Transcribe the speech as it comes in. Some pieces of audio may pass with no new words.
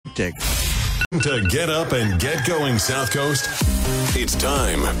To get up and get going, South Coast, it's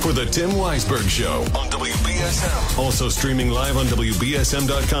time for the Tim Weisberg Show on WBSM. Also streaming live on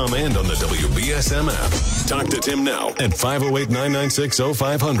WBSM.com and on the WBSM app. Talk to Tim now at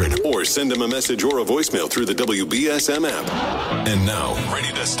 508-996-0500 or send him a message or a voicemail through the WBSM app. And now,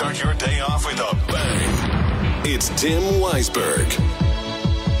 ready to start your day off with a bang. It's Tim Weisberg.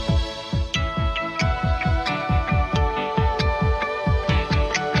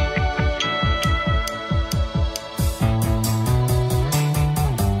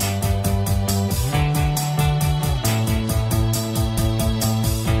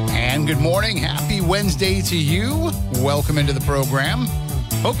 Good morning. Happy Wednesday to you. Welcome into the program.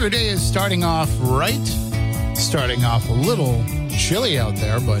 Hope your day is starting off right. Starting off a little chilly out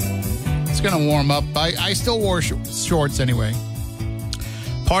there, but it's going to warm up. I still wore shorts anyway.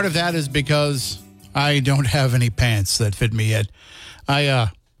 Part of that is because I don't have any pants that fit me yet.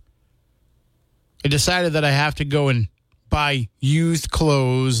 I decided that I have to go and buy used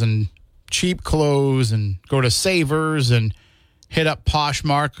clothes and cheap clothes and go to Savers and hit up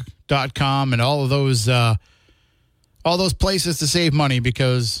Poshmark.com and all those places to save money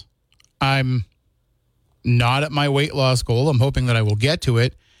because I'm not at my weight loss goal. I'm hoping that I will get to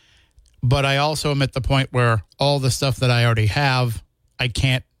it, but I also am at the point where all the stuff that I already have, I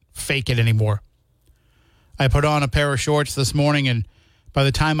can't fake it anymore. I put on a pair of shorts this morning, and by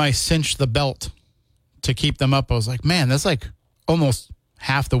the time I cinched the belt to keep them up, I was like, man, that's like almost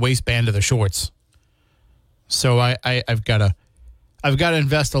half the waistband of the shorts. So I've got to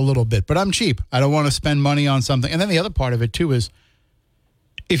invest a little bit, but I'm cheap. I don't want to spend money on something. And then the other part of it, too, is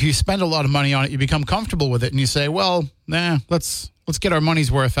if you spend a lot of money on it, you become comfortable with it, and you say, well, let's get our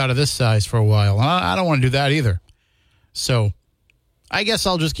money's worth out of this size for a while. I don't want to do that either. So I guess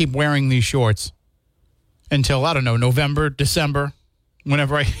I'll just keep wearing these shorts until, I don't know, November, December,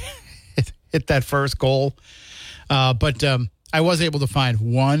 whenever I hit that first goal. But I was able to find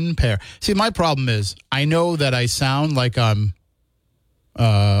one pair. See, my problem is I know that I sound like I'm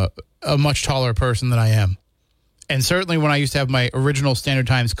a much taller person than I am. And certainly when I used to have my original Standard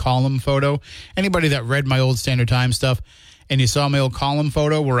Times column photo, anybody that read my old Standard Times stuff and you saw my old column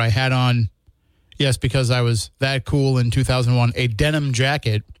photo where I had on, yes, because I was that cool in 2001, a denim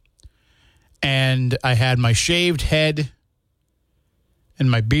jacket, and I had my shaved head and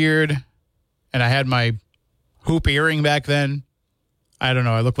my beard, and I had my hoop earring back then. I don't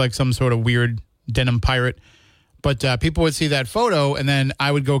know. I looked like some sort of weird denim pirate. But people would see that photo, and then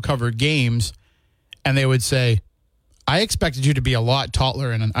I would go cover games, and they would say, I expected you to be a lot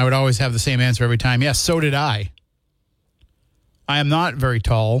taller, and I would always have the same answer every time. Yes, so did I. I am not very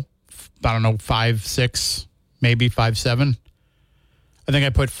tall. I don't know, 5'6", maybe 5'7". I think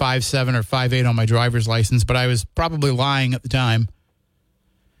I put 5'7" or 5'8" on my driver's license, but I was probably lying at the time.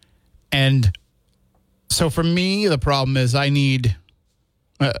 And so for me, the problem is I need,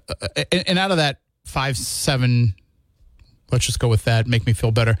 and out of that 5'7", let's just go with that, make me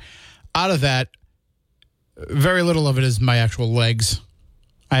feel better. Out of that, very little of it is my actual legs.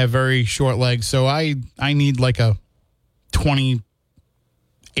 I have very short legs, so I need like a 28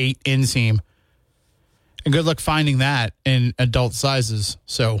 inseam. And good luck finding that in adult sizes.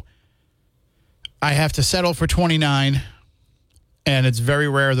 So I have to settle for 29, and it's very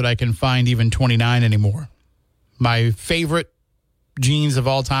rare that I can find even 29 anymore. My favorite jeans of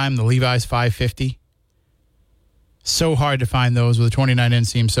all time, the Levi's 550. So hard to find those with a 29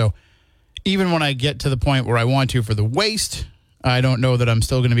 inseam. So even when I get to the point where I want to for the waist, I don't know that I'm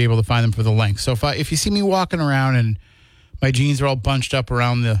still going to be able to find them for the length. So if you see me walking around and my jeans are all bunched up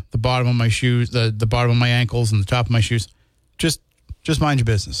around the bottom of my shoes, the bottom of my ankles and the top of my shoes, just mind your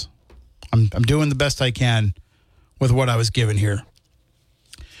business. I'm doing the best I can with what I was given here.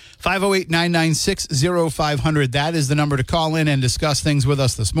 508-996-0500. That is the number to call in and discuss things with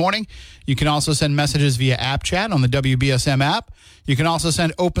us this morning. You can also send messages via app chat on the WBSM app. You can also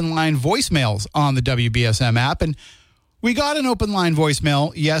send open line voicemails on the WBSM app. And we got an open line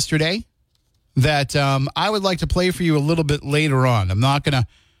voicemail yesterday that I would like to play for you a little bit later on. I'm not gonna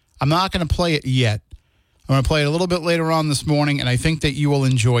play it yet. I'm gonna play it a little bit later on this morning, and I think that you will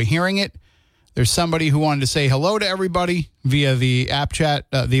enjoy hearing it. There's somebody who wanted to say hello to everybody via the app chat,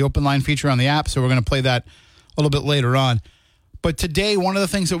 the open line feature on the app, so we're going to play that a little bit later on. But today, one of the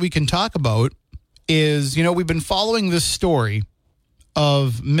things that we can talk about is, we've been following this story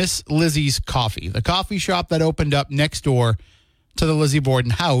of Miss Lizzie's Coffee, the coffee shop that opened up next door to the Lizzie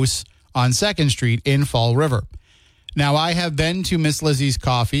Borden house on 2nd Street in Fall River. Now, I have been to Miss Lizzie's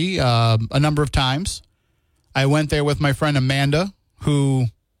Coffee a number of times. I went there with my friend Amanda, who...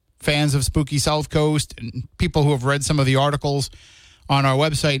 fans of Spooky South Coast and people who have read some of the articles on our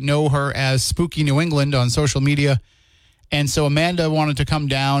website know her as Spooky New England on social media. And so Amanda wanted to come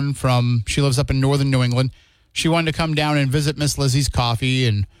down she lives up in northern New England. She wanted to come down and visit Miss Lizzie's Coffee,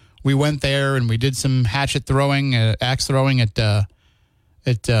 and we went there and we did some hatchet throwing, axe throwing at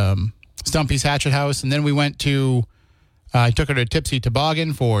Stumpy's Hatchet House. And then we went I took her to Tipsy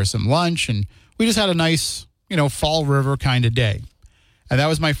Toboggan for some lunch, and we just had a nice, Fall River kind of day. And that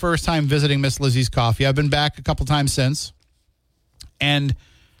was my first time visiting Miss Lizzie's Coffee. I've been back a couple times since. And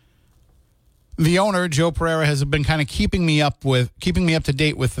the owner, Joe Pereira, has been kind of keeping me up to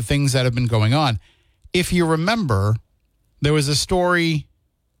date with the things that have been going on. If you remember, there was a story,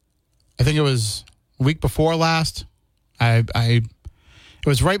 I think it was a week before last. It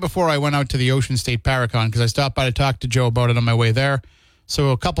was right before I went out to the Ocean State Paracon because I stopped by to talk to Joe about it on my way there.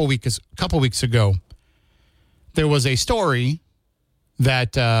 So a couple weeks ago, there was a story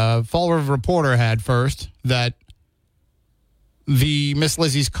that Fall River Reporter had first that the Miss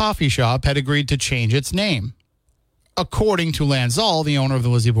Lizzie's Coffee Shop had agreed to change its name, according to Lance Zoll, the owner of the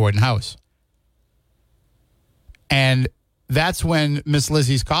Lizzie Borden house. And that's when Miss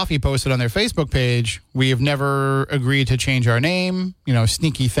Lizzie's Coffee posted on their Facebook page, "We have never agreed to change our name,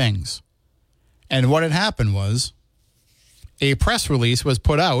 sneaky things." And what had happened was a press release was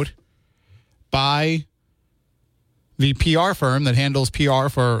put out by the PR firm that handles PR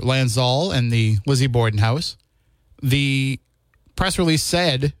for Lance Zoll and the Lizzie Borden house. The press release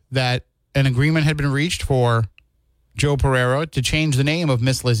said that an agreement had been reached for Joe Pereira to change the name of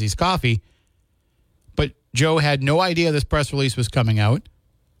Miss Lizzie's Coffee, but Joe had no idea this press release was coming out,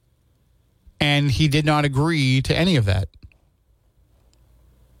 and he did not agree to any of that.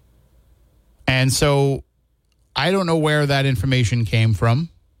 And so I don't know where that information came from.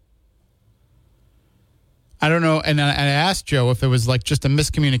 I don't know. And I asked Joe if there was just a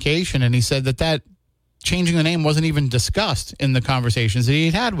miscommunication, and he said that changing the name wasn't even discussed in the conversations that he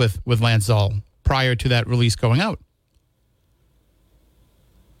had with Lance Zoll prior to that release going out.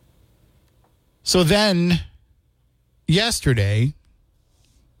 So then yesterday,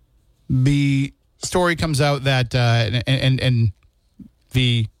 the story comes out that and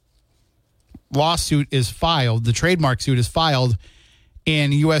the lawsuit is filed, the trademark suit is filed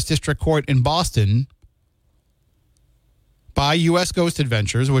in U.S. District Court in Boston by U.S. Ghost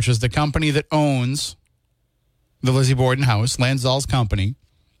Adventures, which is the company that owns the Lizzie Borden house, Lance Zoll's company,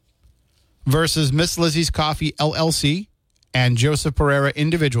 versus Miss Lizzie's Coffee LLC and Joseph Pereira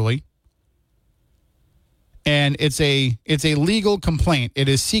individually. And it's a legal complaint. It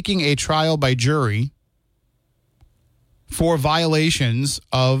is seeking a trial by jury for violations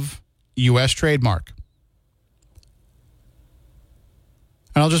of U.S. trademark.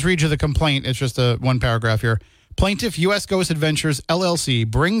 And I'll just read you the complaint. It's just one paragraph here. Plaintiff U.S. Ghost Adventures, LLC,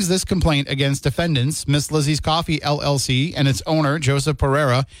 brings this complaint against defendants Miss Lizzie's Coffee, LLC, and its owner, Joseph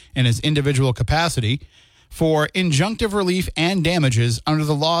Pereira, in his individual capacity, for injunctive relief and damages under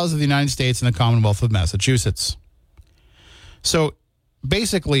the laws of the United States and the Commonwealth of Massachusetts. So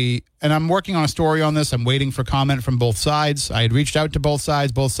basically, and I'm working on a story on this, I'm waiting for comment from both sides. I had reached out to both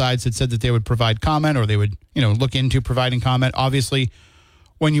sides. Both sides had said that they would provide comment, or they would, look into providing comment. Obviously,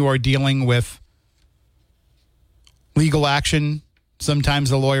 when you are dealing with legal action, sometimes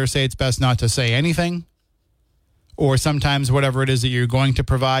the lawyers say it's best not to say anything, or sometimes whatever it is that you're going to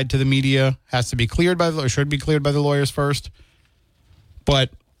provide to the media has to be cleared by or should be cleared by the lawyers first.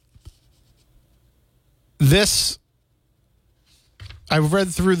 But I've read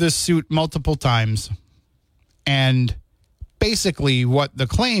through this suit multiple times, and basically what the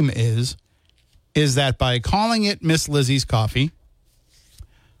claim is that by calling it Miss Lizzie's Coffee,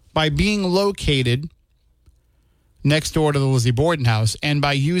 by being located next door to the Lizzie Borden house, and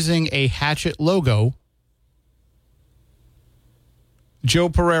by using a hatchet logo, Joe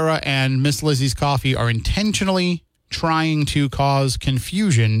Pereira and Miss Lizzie's Coffee are intentionally trying to cause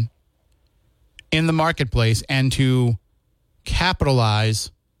confusion in the marketplace and to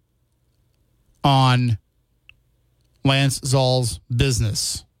capitalize on Lance Zoll's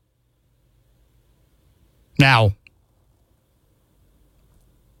business. Now,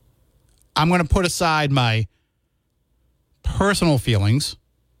 I'm going to put aside my personal feelings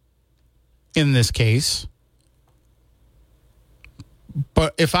in this case,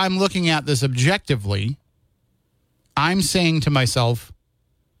 but if I'm looking at this objectively, I'm saying to myself,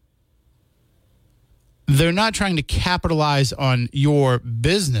 they're not trying to capitalize on your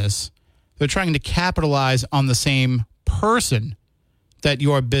business. They're trying to capitalize on the same person that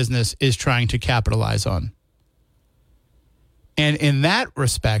your business is trying to capitalize on. And in that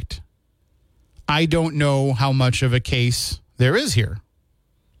respect, I don't know how much of a case there is here.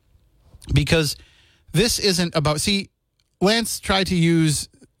 Because this isn't about, Lance tried to use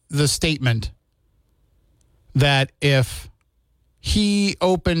the statement that if somebody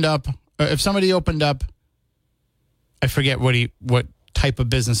opened up, I forget what type of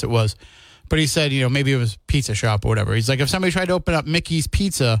business it was, but he said, maybe it was pizza shop or whatever. He's like, if somebody tried to open up Mickey's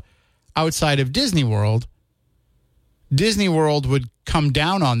Pizza outside of Disney World would come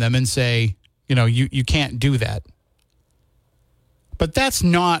down on them and say, you can't do that. But that's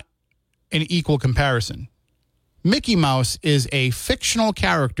not an equal comparison. Mickey Mouse is a fictional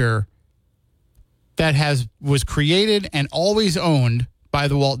character that was created and always owned by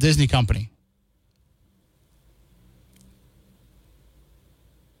the Walt Disney Company.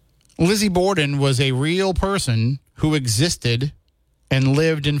 Lizzie Borden was a real person who existed and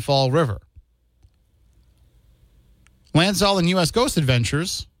lived in Fall River. Lance All and U.S. Ghost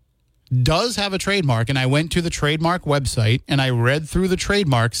Adventures does have a trademark, and I went to the trademark website and I read through the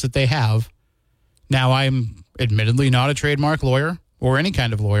trademarks that they have. Now, I'm admittedly not a trademark lawyer or any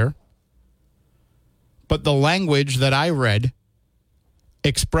kind of lawyer, but the language that I read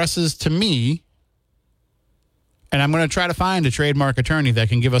expresses to me, and I'm going to try to find a trademark attorney that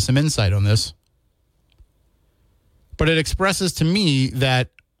can give us some insight on this, but it expresses to me that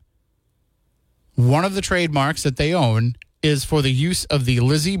one of the trademarks that they own is for the use of the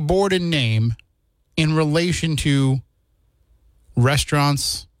Lizzie Borden name in relation to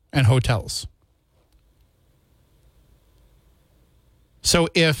restaurants and hotels. So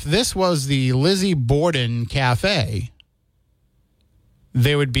if this was the Lizzie Borden Cafe,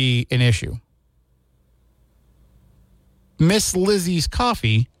 there would be an issue. Miss Lizzie's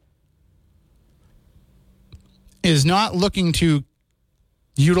Coffee is not looking to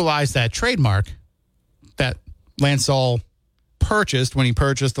utilize that trademark that Lance All purchased when he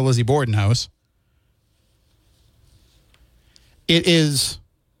purchased the Lizzie Borden house. It is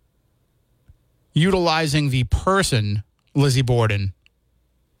utilizing the person Lizzie Borden,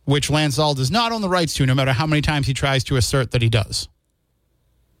 which Lance All does not own the rights to, no matter how many times he tries to assert that he does.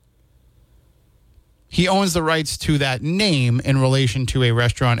 He owns the rights to that name in relation to a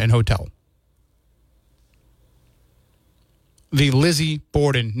restaurant and hotel. The Lizzie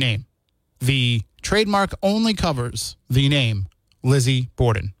Borden name. The trademark only covers the name Lizzie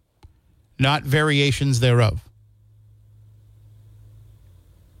Borden, not variations thereof.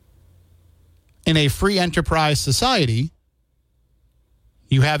 In a free enterprise society,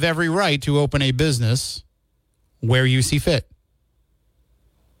 you have every right to open a business where you see fit.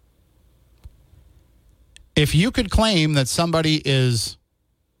 If you could claim that somebody is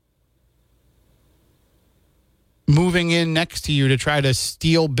moving in next to you to try to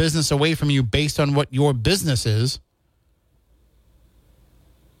steal business away from you based on what your business is,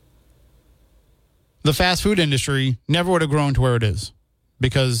 the fast food industry never would have grown to where it is,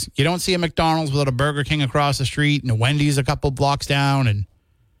 because you don't see a McDonald's without a Burger King across the street and a Wendy's a couple blocks down, and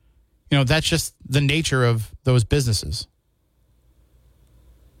that's just the nature of those businesses.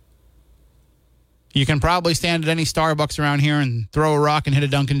 You can probably stand at any Starbucks around here and throw a rock and hit a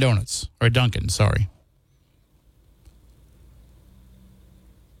Dunkin' Donuts. Or a Dunkin', sorry.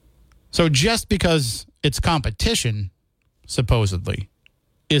 So just because it's competition, supposedly,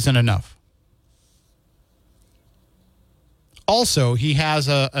 isn't enough. Also, he has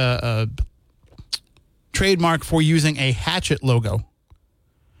a trademark for using a hatchet logo.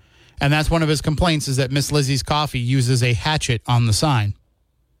 And that's one of his complaints, is that Miss Lizzie's Coffee uses a hatchet on the sign,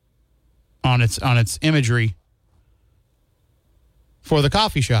 on its imagery for the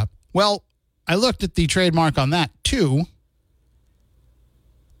coffee shop. Well, I looked at the trademark on that too,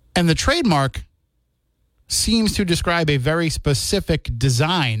 and the trademark seems to describe a very specific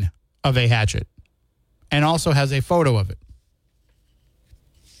design of a hatchet and also has a photo of it.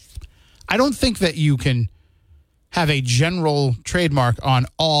 I don't think that you can have a general trademark on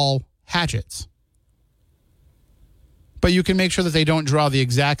all hatchets, but you can make sure that they don't draw the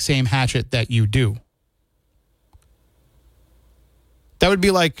exact same hatchet that you do. That would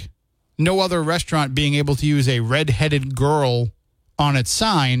be like no other restaurant being able to use a red-headed girl on its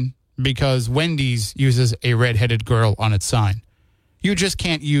sign because Wendy's uses a red-headed girl on its sign. You just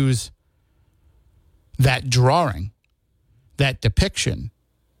can't use that drawing, that depiction.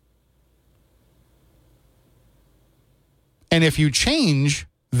 And if you change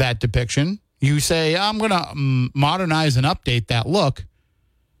that depiction, you say, I'm going to modernize and update that look.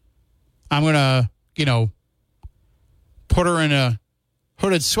 I'm going to, put her in a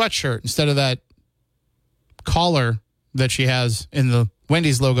hooded sweatshirt instead of that collar that she has in the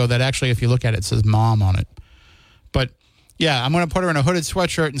Wendy's logo that actually, if you look at it, says mom on it. But, yeah, I'm going to put her in a hooded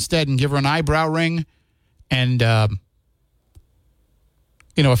sweatshirt instead and give her an eyebrow ring and, a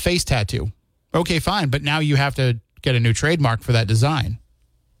face tattoo. Okay, fine. But now you have to get a new trademark for that design.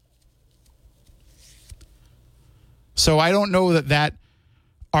 So I don't know that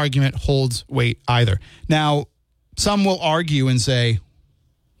argument holds weight either. Now, some will argue and say,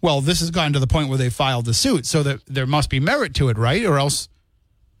 well, this has gotten to the point where they filed the suit, so that there must be merit to it, right? Or else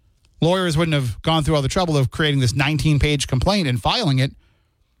lawyers wouldn't have gone through all the trouble of creating this 19-page complaint and filing it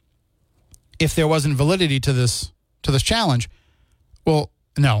if there wasn't validity to this challenge. Well,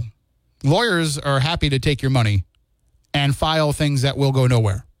 no. Lawyers are happy to take your money and file things that will go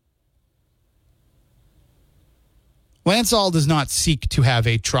nowhere. Lansall does not seek to have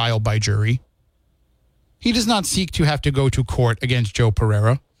a trial by jury. He does not seek to have to go to court against Joe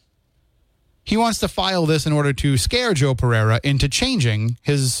Pereira. He wants to file this in order to scare Joe Pereira into changing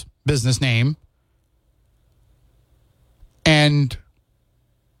his business name. And,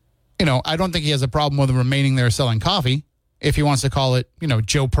 I don't think he has a problem with him remaining there selling coffee if he wants to call it,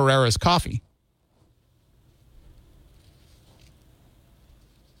 Joe Pereira's Coffee.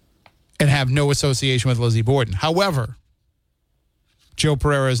 And have no association with Lizzie Borden. However, Joe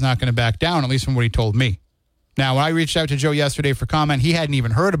Pereira is not going to back down, at least from what he told me. Now, when I reached out to Joe yesterday for comment, he hadn't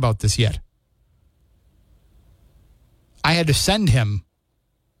even heard about this yet. I had to send him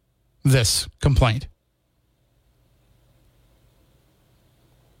this complaint.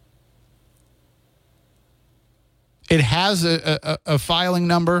 It has a filing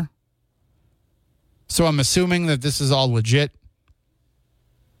number, so I'm assuming that this is all legit.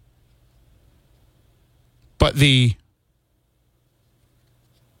 But the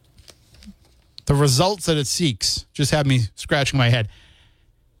results that it seeks just have me scratching my head.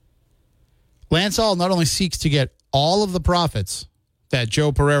 Lansall not only seeks to get all of the profits that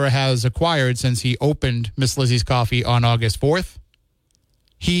Joe Pereira has acquired since he opened Miss Lizzie's Coffee on August 4th,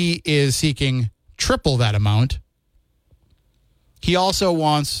 he is seeking triple that amount. He also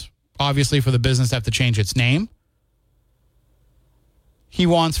wants, obviously, for the business to have to change its name. He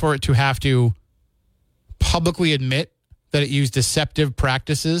wants for it to have to publicly admit that it used deceptive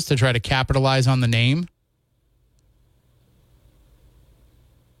practices to try to capitalize on the name.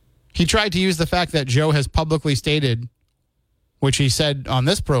 He tried to use the fact that Joe has publicly stated, which he said on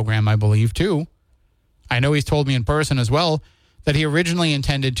this program, I believe, too. I know he's told me in person as well, that he originally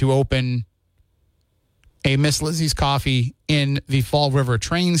intended to open a Miss Lizzie's Coffee in the Fall River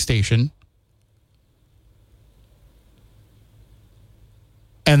train station.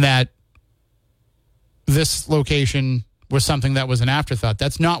 And that this location was something that was an afterthought.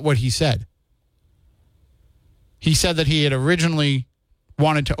 That's not what he said. He said that he had originally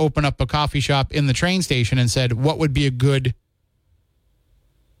wanted to open up a coffee shop in the train station and said, what would be a good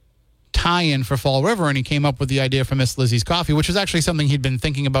tie-in for Fall River? And he came up with the idea for Miss Lizzie's Coffee, which is actually something he'd been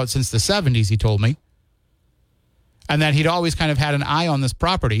thinking about since the 70s, he told me. And that he'd always kind of had an eye on this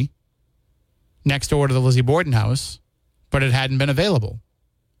property next door to the Lizzie Borden house, but it hadn't been available.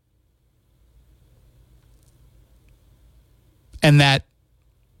 And that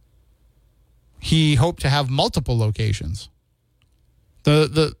he hoped to have multiple locations.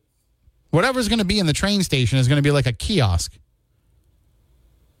 The whatever's going to be in the train station is going to be like a kiosk.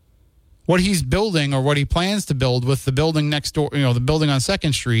 What he's building, or what he plans to build with the building next door, the building on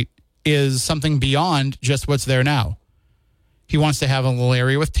 2nd Street, is something beyond just what's there now. He wants to have a little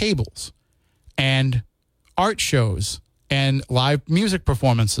area with tables and art shows and live music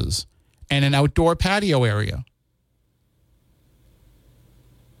performances and an outdoor patio area.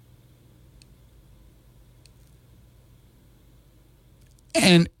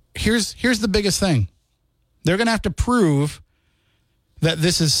 And here's the biggest thing. They're going to have to prove that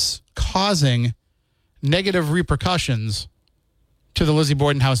this is causing negative repercussions to the Lizzie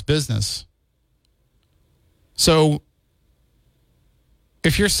Borden house business. So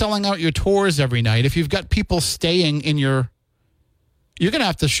if you're selling out your tours every night, if you've got people staying in you're going to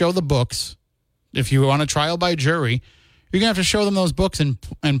have to show the books. If you want a trial by jury, you're going to have to show them those books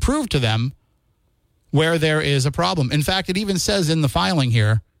and prove to them where there is a problem. In fact, it even says in the filing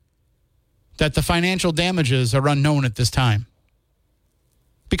here that the financial damages are unknown at this time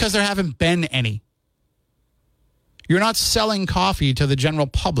because there haven't been any. You're not selling coffee to the general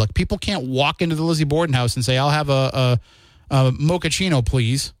public. People can't walk into the Lizzie Borden house and say, I'll have a mochaccino,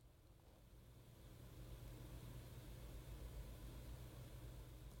 please.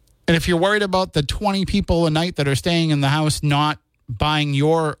 And if you're worried about the 20 people a night that are staying in the house not buying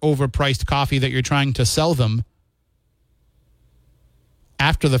your overpriced coffee that you're trying to sell them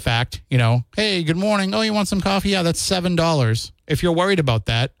after the fact, hey, good morning. Oh, you want some coffee? Yeah, that's $7. If you're worried about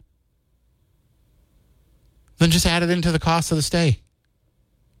that, then just add it into the cost of the stay.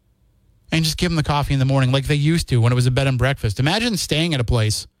 And just give them the coffee in the morning like they used to when it was a bed and breakfast. Imagine staying at a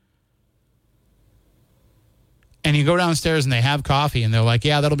place And you go downstairs and they have coffee and they're like,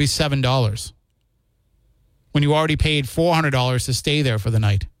 yeah, that'll be $7. When you already paid $400 to stay there for the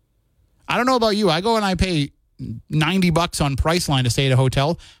night. I don't know about you. I go and I pay $90 on Priceline to stay at a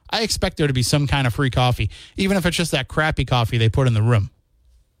hotel. I expect there to be some kind of free coffee, even if it's just that crappy coffee they put in the room.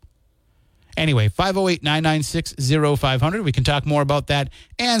 Anyway, 508-996-0500. We can talk more about that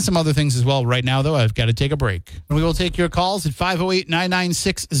and some other things as well. Right now, though, I've got to take a break. We will take your calls at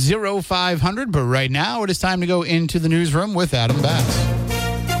 508-996-0500. But right now, it is time to go into the newsroom with Adam Bass.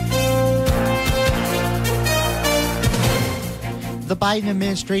 The Biden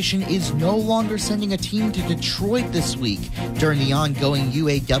administration is no longer sending a team to Detroit this week during the ongoing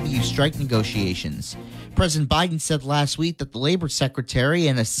UAW strike negotiations. President Biden said last week that the labor secretary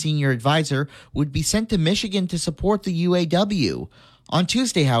and a senior advisor would be sent to Michigan to support the UAW. On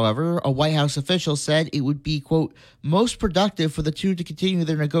Tuesday, however, a White House official said it would be, quote, most productive for the two to continue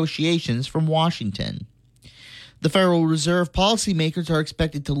their negotiations from Washington. The Federal Reserve policymakers are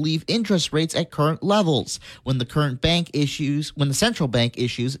expected to leave interest rates at current levels when the central bank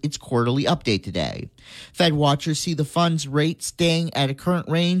issues its quarterly update today. Fed watchers see the funds rate staying at a current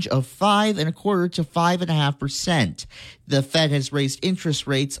range of 5.25% to 5.5%. The Fed has raised interest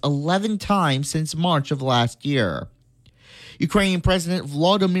rates 11 times since March of last year. Ukrainian President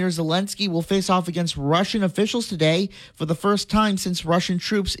Volodymyr Zelensky will face off against Russian officials today for the first time since Russian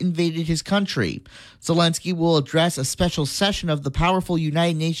troops invaded his country. Zelensky will address a special session of the powerful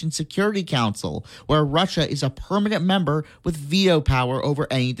United Nations Security Council, where Russia is a permanent member with veto power over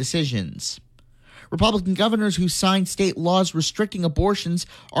any decisions. Republican governors who signed state laws restricting abortions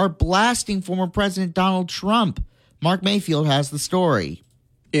are blasting former President Donald Trump. Mark Mayfield has the story.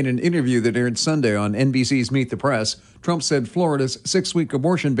 In an interview that aired Sunday on NBC's Meet the Press, Trump said Florida's 6-week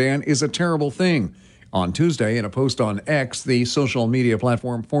abortion ban is a terrible thing. On Tuesday, in a post on X, the social media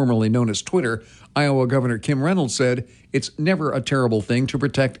platform formerly known as Twitter, Iowa Governor Kim Reynolds said, it's never a terrible thing to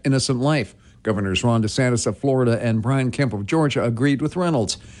protect innocent life. Governors Ron DeSantis of Florida and Brian Kemp of Georgia agreed with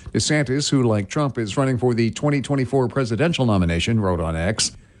Reynolds. DeSantis, who like Trump is running for the 2024 presidential nomination, wrote on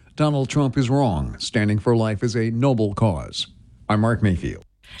X, Donald Trump is wrong. Standing for life is a noble cause. I'm Mark Mayfield.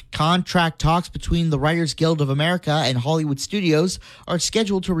 Contract talks between the Writers Guild of America and Hollywood studios are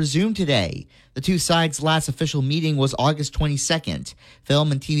scheduled to resume today. The two sides' last official meeting was August 22nd. Film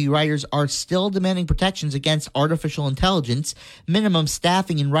and TV writers are still demanding protections against artificial intelligence, minimum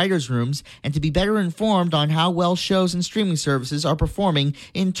staffing in writers' rooms, and to be better informed on how well shows and streaming services are performing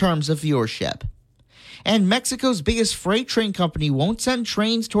in terms of viewership. And Mexico's biggest freight train company won't send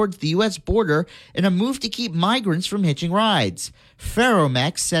trains towards the U.S. border in a move to keep migrants from hitching rides.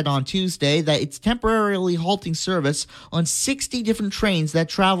 Ferromex said on Tuesday that it's temporarily halting service on 60 different trains that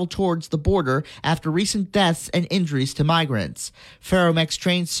travel towards the border after recent deaths and injuries to migrants. Ferromex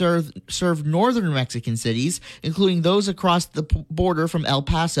trains serve northern Mexican cities, including those across the border from El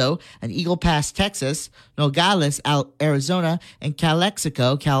Paso and Eagle Pass, Texas, Nogales, Arizona, and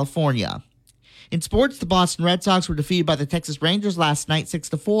Calexico, California. In sports, the Boston Red Sox were defeated by the Texas Rangers last night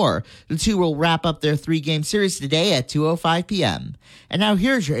 6-4. The two will wrap up their 3-game series today at 2:05 p.m. And now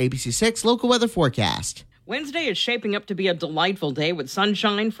here's your ABC6 local weather forecast. Wednesday is shaping up to be a delightful day with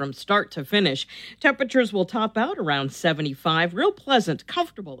sunshine from start to finish. Temperatures will top out around 75, real pleasant,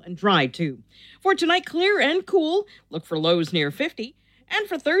 comfortable, and dry too. For tonight, clear and cool. Look for lows near 50. And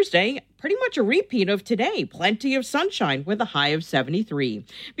for Thursday, pretty much a repeat of today. Plenty of sunshine with a high of 73.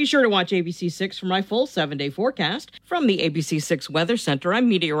 Be sure to watch ABC6 for my full 7-day forecast. From the ABC6 Weather Center, I'm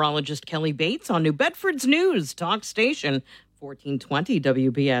meteorologist Kelly Bates on New Bedford's News Talk Station, 1420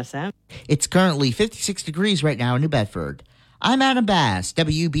 WBSM. It's currently 56 degrees right now in New Bedford. I'm Adam Bass,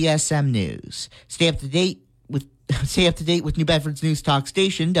 WBSM News. Stay up to date with New Bedford's News Talk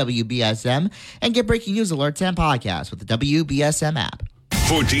Station, WBSM, and get breaking news alerts and podcasts with the WBSM app.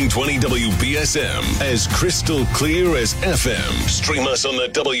 1420 WBSM, as crystal clear as FM. Stream us on the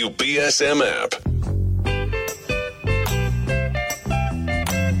WBSM app.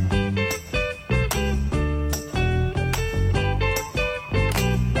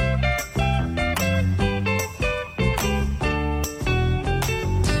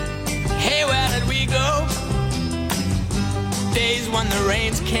 Hey, where did we go? Days when the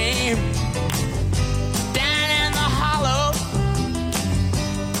rains came down in the hollow,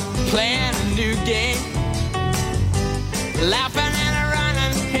 playing a new game, laughing and a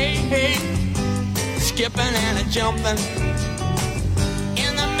running, hey, hey, skipping and a jumping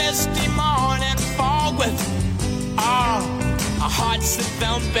in the misty morning fog with our hearts that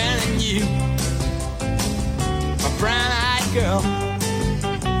thumping, and you, my brown-eyed girl,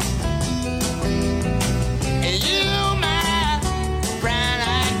 and you, my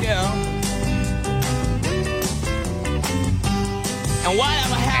brown-eyed girl. And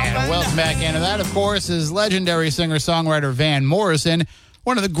whatever happened? And welcome back into that, of course, is legendary singer-songwriter Van Morrison,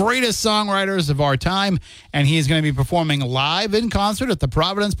 one of the greatest songwriters of our time, and he is going to be performing live in concert at the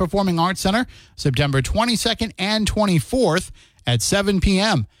Providence Performing Arts Center September 22nd and 24th at 7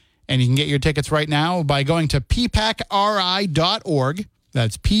 p.m. And you can get your tickets right now by going to ppacri.org.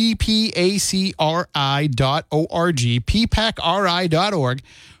 That's ppacri.org, ppacri.org,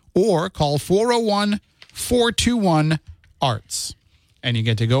 or call 401-421-ARTS. And you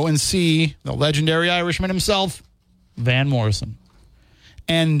get to go and see the legendary Irishman himself, Van Morrison.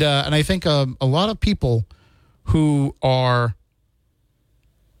 And I think a lot of people who are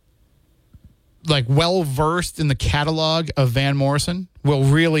like well-versed in the catalog of Van Morrison will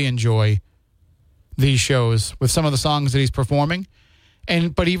really enjoy these shows with some of the songs that he's performing.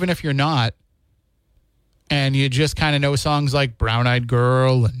 But even if you're not, and you just kind of know songs like Brown Eyed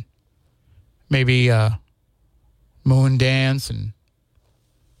Girl and maybe Moon Dance and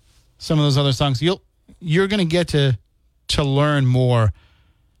some of those other songs, you're going to get to learn more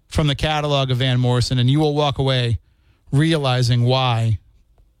from the catalog of Van Morrison, and you will walk away realizing why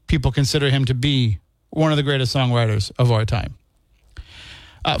people consider him to be one of the greatest songwriters of our time.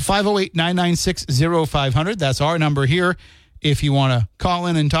 508-996-0500. That's our number here if you want to call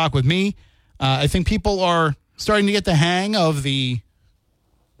in and talk with me. I think people are starting to get the hang of the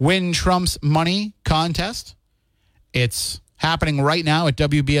Win Trump's Money contest. It's happening right now at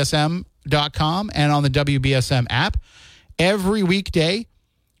WBSM.com and on the WBSM app. Every weekday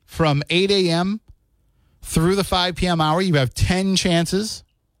from 8 a.m. through the 5 p.m. hour, you have 10 chances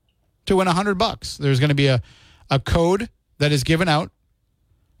to win $100. There's going to be a code that is given out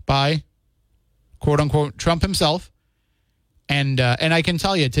by quote-unquote Trump himself. And I can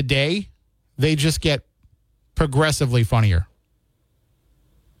tell you, today, they just get progressively funnier.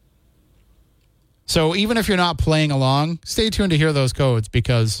 So even if you're not playing along, stay tuned to hear those codes,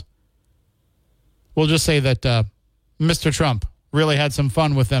 because we'll just say that Mr. Trump really had some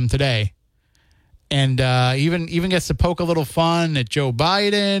fun with them today. And even gets to poke a little fun at Joe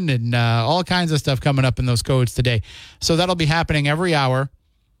Biden and all kinds of stuff coming up in those codes today. So that'll be happening every hour.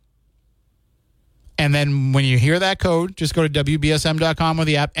 And then when you hear that code, just go to WBSM.com with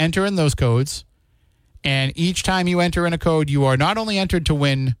the app, enter in those codes. And each time you enter in a code, you are not only entered to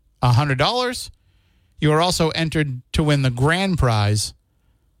win $100, you are also entered to win the grand prize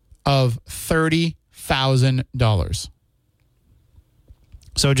of $30,000.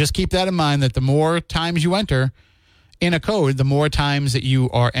 So just keep that in mind, that the more times you enter in a code, the more times that you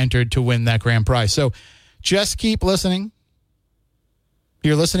are entered to win that grand prize. So just keep listening.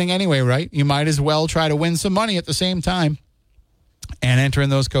 You're listening anyway, right? You might as well try to win some money at the same time and enter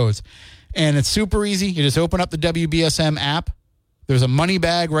in those codes. And it's super easy. You just open up the WBSM app. There's a money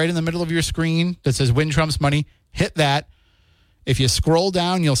bag right in the middle of your screen that says Win Trump's Money. Hit that. If you scroll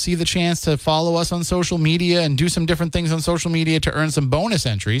down, you'll see the chance to follow us on social media and do some different things on social media to earn some bonus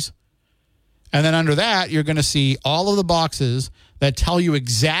entries. And then under that, you're going to see all of the boxes that tell you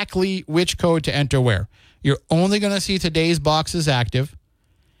exactly which code to enter where. You're only going to see today's boxes active.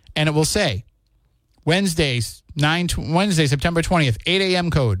 And it will say, Wednesday, September 20th, 8 a.m.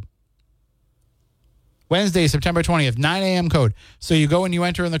 code. Wednesday, September 20th, 9 a.m. code. So you go and you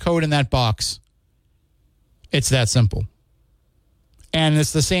enter in the code in that box. It's that simple. And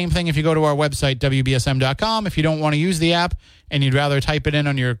it's the same thing if you go to our website, WBSM.com. If you don't want to use the app and you'd rather type it in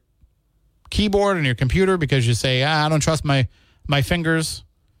on your keyboard on your computer because you say, I don't trust my fingers.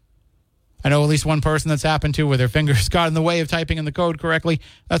 I know at least one person that's happened to where their fingers got in the way of typing in the code correctly.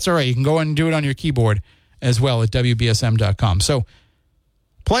 That's all right. You can go and do it on your keyboard as well at WBSM.com. So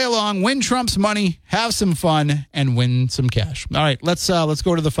play along, win Trump's money, have some fun, and win some cash. All right, let's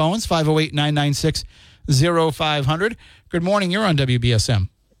go to the phones, 508-996-0500. Good morning. You're on WBSM.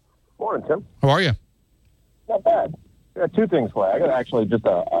 Morning, Tim. How are you? Not bad. I got two things for you. I got actually just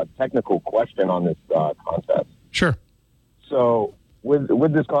a technical question on this contest. Sure. So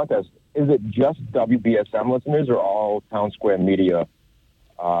with this contest, is it just WBSM listeners or all Town Square Media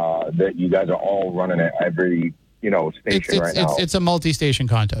that you guys are all running at every station right now? It's a multi-station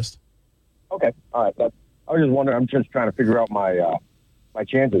contest. Okay. All right. I was just wondering. I'm just trying to figure out my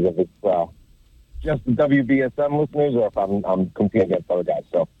chances if it's just the WBSM listeners or if I'm competing against other guys.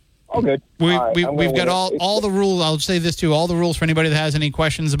 So, all good. We've got all the rules. I'll say this too: all the rules for anybody that has any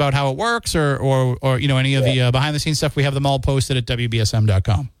questions about how it works or any of the behind the scenes stuff. We have them all posted at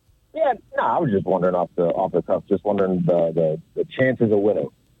WBSM.com. Yeah, no, I was just wondering off the cuff, just wondering the chances of winning.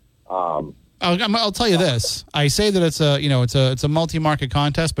 I'll tell you this. I say that it's a multi-market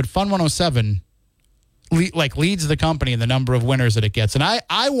contest, but Fun 107 leads the company in the number of winners that it gets. And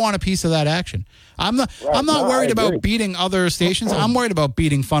I want a piece of that action. I'm not worried about beating other stations. I'm worried about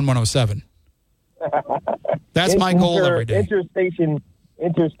beating Fun 107. That's my goal every day.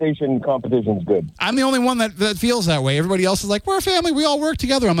 Interstation competition's good. I'm the only one that feels that way. Everybody else is like, we're a family. We all work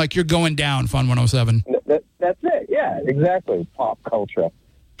together. I'm like, you're going down, Fun 107. That's it. Yeah, exactly. Pop culture.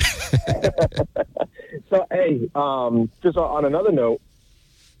 So, hey, just on another note,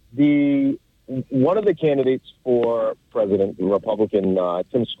 one of the candidates for president, Republican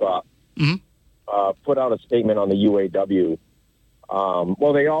Tim Scott, put out a statement on the UAW.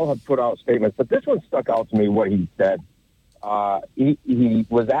 Well, they all have put out statements, but this one stuck out to me, what he said. He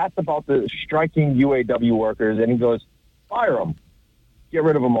was asked about the striking UAW workers, and he goes, fire them. Get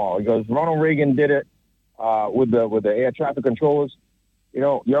rid of them all. He goes, Ronald Reagan did it with the air traffic controllers. You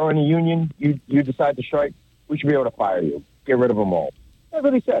know, you're in a union, you decide to strike, we should be able to fire you. Get rid of them all. That's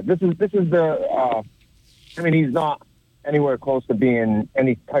what he said. This is the, I mean, he's not anywhere close to being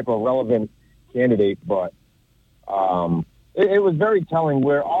any type of relevant candidate, but it was very telling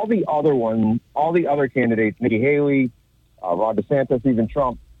where all the other candidates, Nikki Haley, Ron DeSantis, even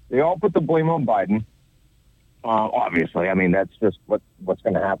Trump, they all put the blame on Biden. Obviously, I mean, that's just what's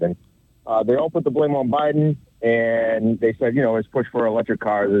going to happen. They all put the blame on Biden, and they said, you know, his push for electric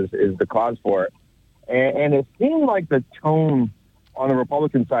cars is the cause for it. And it seemed like the tone on the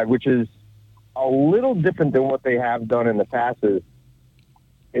Republican side, which is a little different than what they have done in the past, is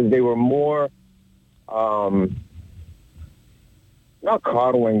they were more, not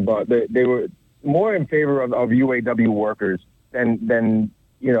coddling, but they were more in favor of UAW workers than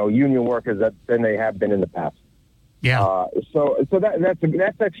you know, union workers than they have been in the past. Yeah. So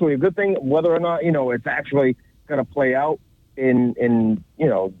that's actually a good thing. Whether or not, you know, it's actually going to play out in you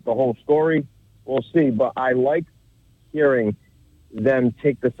know, the whole story, we'll see. But I like hearing them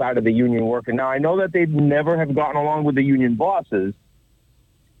take the side of the union worker. Now, I know that they'd never have gotten along with the union bosses,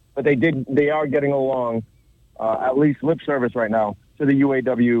 but they are getting along, at least lip service right now, to the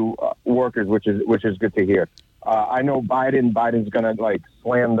UAW workers, which is good to hear. I know Biden's going to like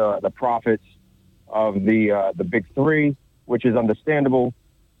slam the profits of the big three, which is understandable,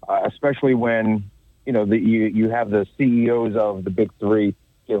 especially when, you know, you have the CEOs of the big three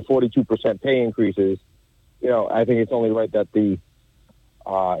give 42% pay increases. You know, I think it's only right that the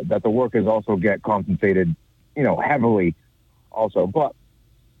workers also get compensated, you know, heavily also. But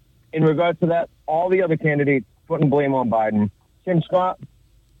in regards to that, all the other candidates putting blame on Biden. Tim Scott,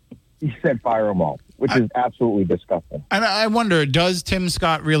 he said fire them all, which is absolutely disgusting. And I wonder, does Tim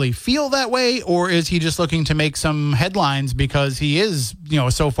Scott really feel that way, or is he just looking to make some headlines because he is, you know,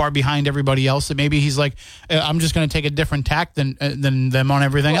 so far behind everybody else that maybe he's like, I'm just going to take a different tack than them on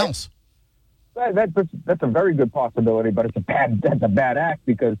everything else? That's a very good possibility, but that's a bad act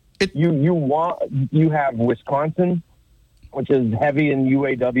because you have Wisconsin, which is heavy in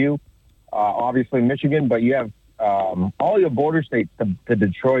UAW, obviously Michigan, but you have all your border states to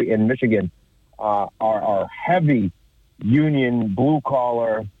Detroit and Michigan are heavy union, blue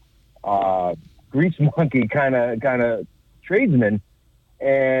collar, grease monkey kind of tradesmen,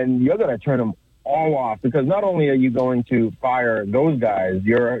 and you're going to turn them all off because not only are you going to fire those guys,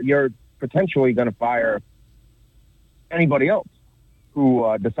 you're potentially going to fire anybody else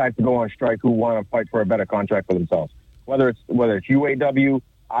who decides to go on strike, who want to fight for a better contract for themselves. Whether it's UAW,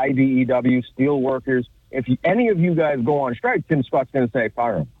 IBEW, steel workers. If any of you guys go on strike, Tim Scott's going to say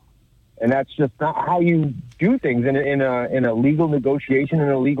fire them, and that's just not how you do things in a legal negotiation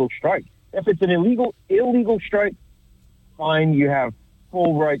and a legal strike. If it's an illegal strike, fine, you have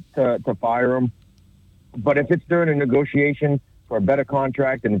full right to fire them. But if it's during a negotiation for a better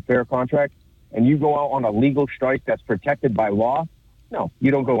contract and a fair contract, and you go out on a legal strike that's protected by law, no,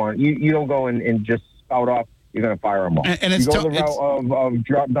 you don't go on. You don't go and just spout off. You're going to fire them all. And you go the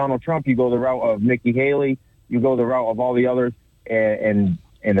route of Donald Trump. You go the route of Nikki Haley. You go the route of all the others and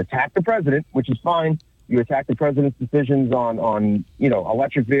attack the president, which is fine. You attack the president's decisions on you know,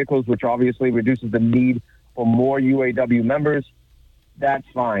 electric vehicles, which obviously reduces the need for more UAW members. That's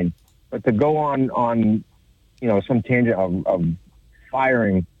fine. But to go on you know, some tangent of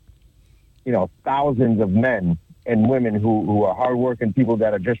firing, you know, thousands of men and women who are hardworking people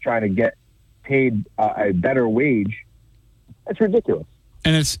that are just trying to get paid a better wage, that's ridiculous.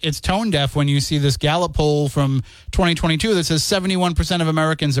 And it's tone deaf when you see this Gallup poll from 2022 that says 71% of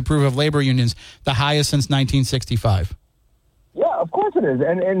Americans approve of labor unions, the highest since 1965. Yeah, of course it is.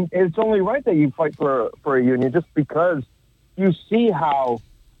 And it's only right that you fight for a union just because you see how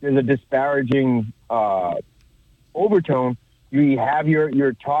there's a disparaging overtone. You have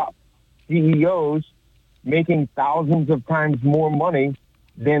your top CEOs making thousands of times more money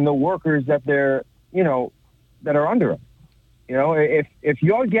than the workers that they're that are under them. If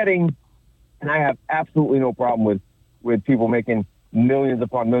you're getting, and I have absolutely no problem with people making millions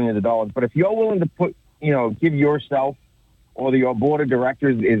upon millions of dollars, but if you're willing to give yourself, or your board of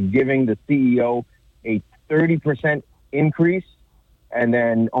directors is giving the CEO a 30% increase and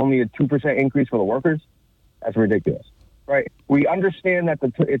then only a 2% increase for the workers, that's ridiculous, right? We understand that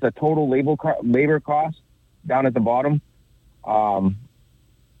it's a total labor cost down at the bottom,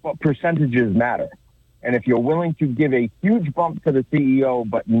 but percentages matter. And if you're willing to give a huge bump to the CEO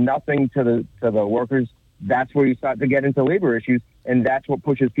but nothing to the workers, that's where you start to get into labor issues, and that's what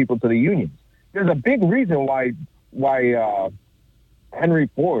pushes people to the unions. There's a big reason why Henry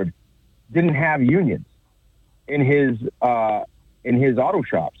Ford didn't have unions in his auto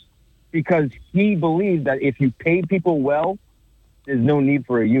shops, because he believed that if you pay people well, there's no need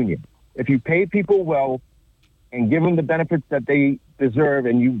for a union. If you pay people well and give them the benefits that they deserve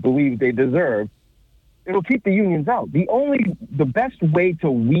and you believe they deserve, it'll keep the unions out. The best way to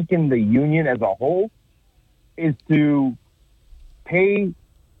weaken the union as a whole is to pay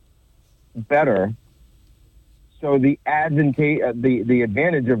better, so the the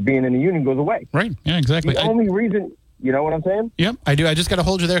advantage of being in a union goes away. Right. Yeah, exactly. The only reason, you know what I'm saying? Yep, I do. I just got to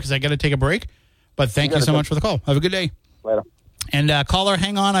hold you there because I got to take a break. But thank you so much for the call. Have a good day. Later. And caller,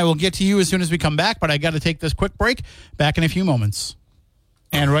 hang on. I will get to you as soon as we come back, but I got to take this quick break. Back in a few moments.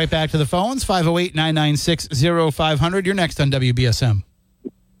 And right back to the phones, 508-996-0500. You're next on WBSM.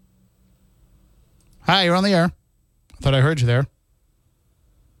 Hi, you're on the air. I thought I heard you there.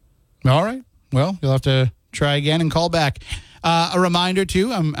 All right. Well, you'll have to try again and call back. A reminder,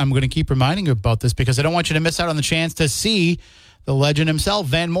 too, I'm going to keep reminding you about this because I don't want you to miss out on the chance to see the legend himself,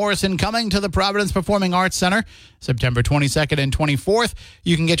 Van Morrison, coming to the Providence Performing Arts Center September 22nd and 24th.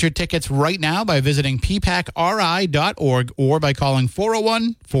 You can get your tickets right now by visiting ppacri.org or by calling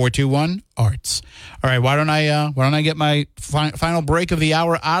 401-421-ARTS. All right, why don't I get my final break of the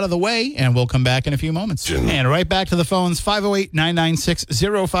hour out of the way, and we'll come back in a few moments. And right back to the phones,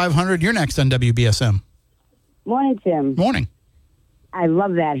 508-996-0500. You're next on WBSM. Morning, Tim. Morning. I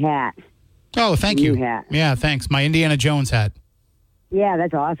love that hat. Oh, thank you. New hat. Yeah, thanks. My Indiana Jones hat. Yeah,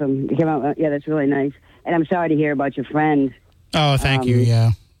 that's awesome. It came out, yeah, that's really nice. And I'm sorry to hear about your friend. Oh, thank you.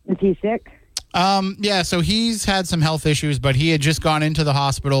 Yeah. Is he sick? Yeah, so he's had some health issues, but he had just gone into the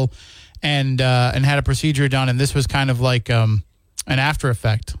hospital and had a procedure done, and this was kind of like an after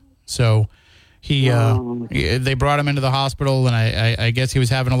effect. So they brought him into the hospital, and I guess he was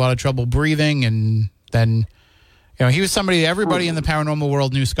having a lot of trouble breathing, and then he was somebody everybody in the paranormal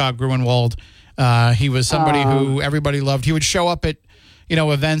world knew. Scott Gruenwald. He was somebody who everybody loved. He would show up at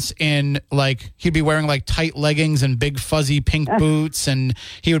events in he'd be wearing tight leggings and big fuzzy pink boots, and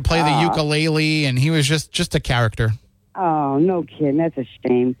he would play the ukulele, and he was just a character. Oh, no kidding. That's a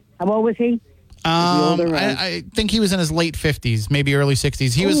shame. How old was he? I think he was in his late 50s, maybe early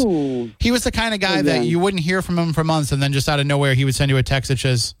 60s. He was the kind of guy that you wouldn't hear from him for months, and then just out of nowhere he would send you a text that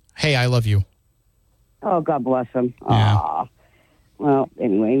says, "Hey, I love you." Oh, God bless him. Yeah. Aww. Well,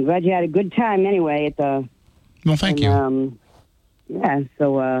 anyway, I'm glad you had a good time anyway at the... Well, thank you. Yeah,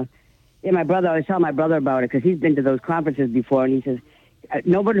 so, I was telling my brother about it because he's been to those conferences before, and he says,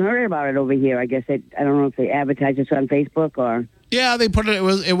 nobody heard about it over here. I guess I don't know if they advertised this on Facebook or... Yeah, they put it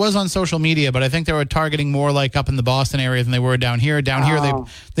was on social media, but I think they were targeting more up in the Boston area than they were down here. Down here,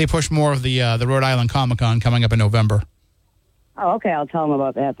 they push more of the Rhode Island Comic-Con coming up in November. Oh, okay, I'll tell them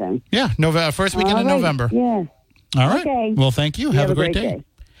about that then. Yeah, first weekend in November. Yeah. All right. Okay. Well, thank you. Have a great day.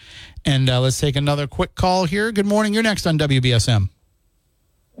 And let's take another quick call here. Good morning. You're next on WBSM.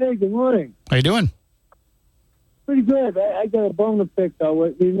 Hey, good morning. How you doing? Pretty good. I got a bone to pick, though,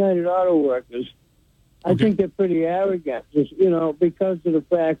 with the United Auto Workers. I think they're pretty arrogant, just, because of the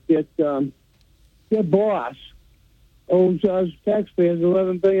fact that their boss owes us taxpayers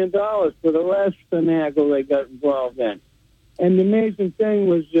 $11 billion for the last finagle they got involved in. And the amazing thing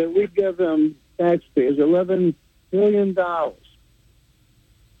was that we give them taxpayers $11 billion.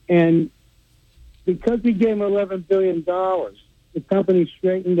 And because we gave them $11 billion, the company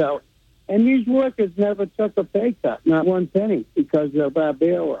straightened out. And these workers never took a pay cut, not one penny, because of our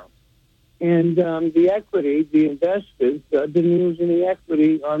bailout. And the equity, the investors, didn't lose any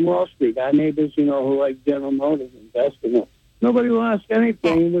equity on Wall Street. Our neighbors, who like General Motors, invest in it. Nobody lost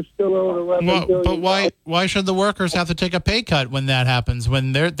anything. We're still owed $11 billion. But why should the workers have to take a pay cut when that happens?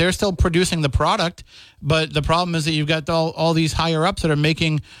 When they're still producing the product, but the problem is that you've got all these higher ups that are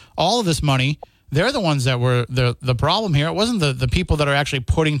making all of this money. They're the ones that were the problem here. It wasn't the people that are actually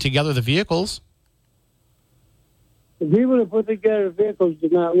putting together the vehicles. The people that put together the vehicles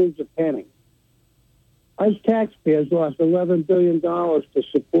did not lose a penny. Us taxpayers lost $11 billion to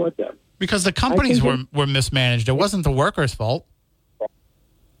support them. Because the companies were mismanaged. It wasn't the workers' fault.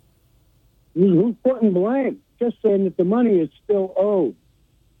 Who's putting blame? Just saying that the money is still owed.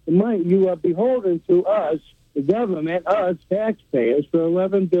 The money, you are beholden to us, the government, us taxpayers, for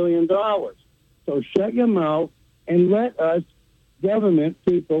 $11 billion. So shut your mouth and let us government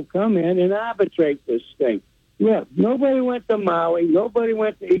people come in and arbitrate this thing. Look, nobody went to Maui, nobody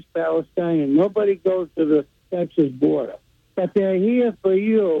went to East Palestine, and nobody goes to the Texas border. But they're here for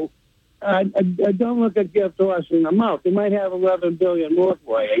you. Don't look a gift horse in the mouth. They might have $11 billion more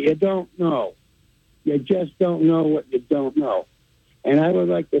for you. You don't know. You just don't know what you don't know. And I would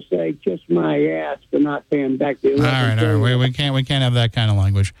like to say, kiss my ass for not paying back the $11 billion. All right. We can't have that kind of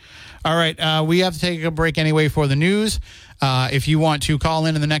language. All right. We have to take a break anyway for the news. If you want to call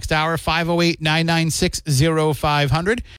in the next hour, 508-996-0500.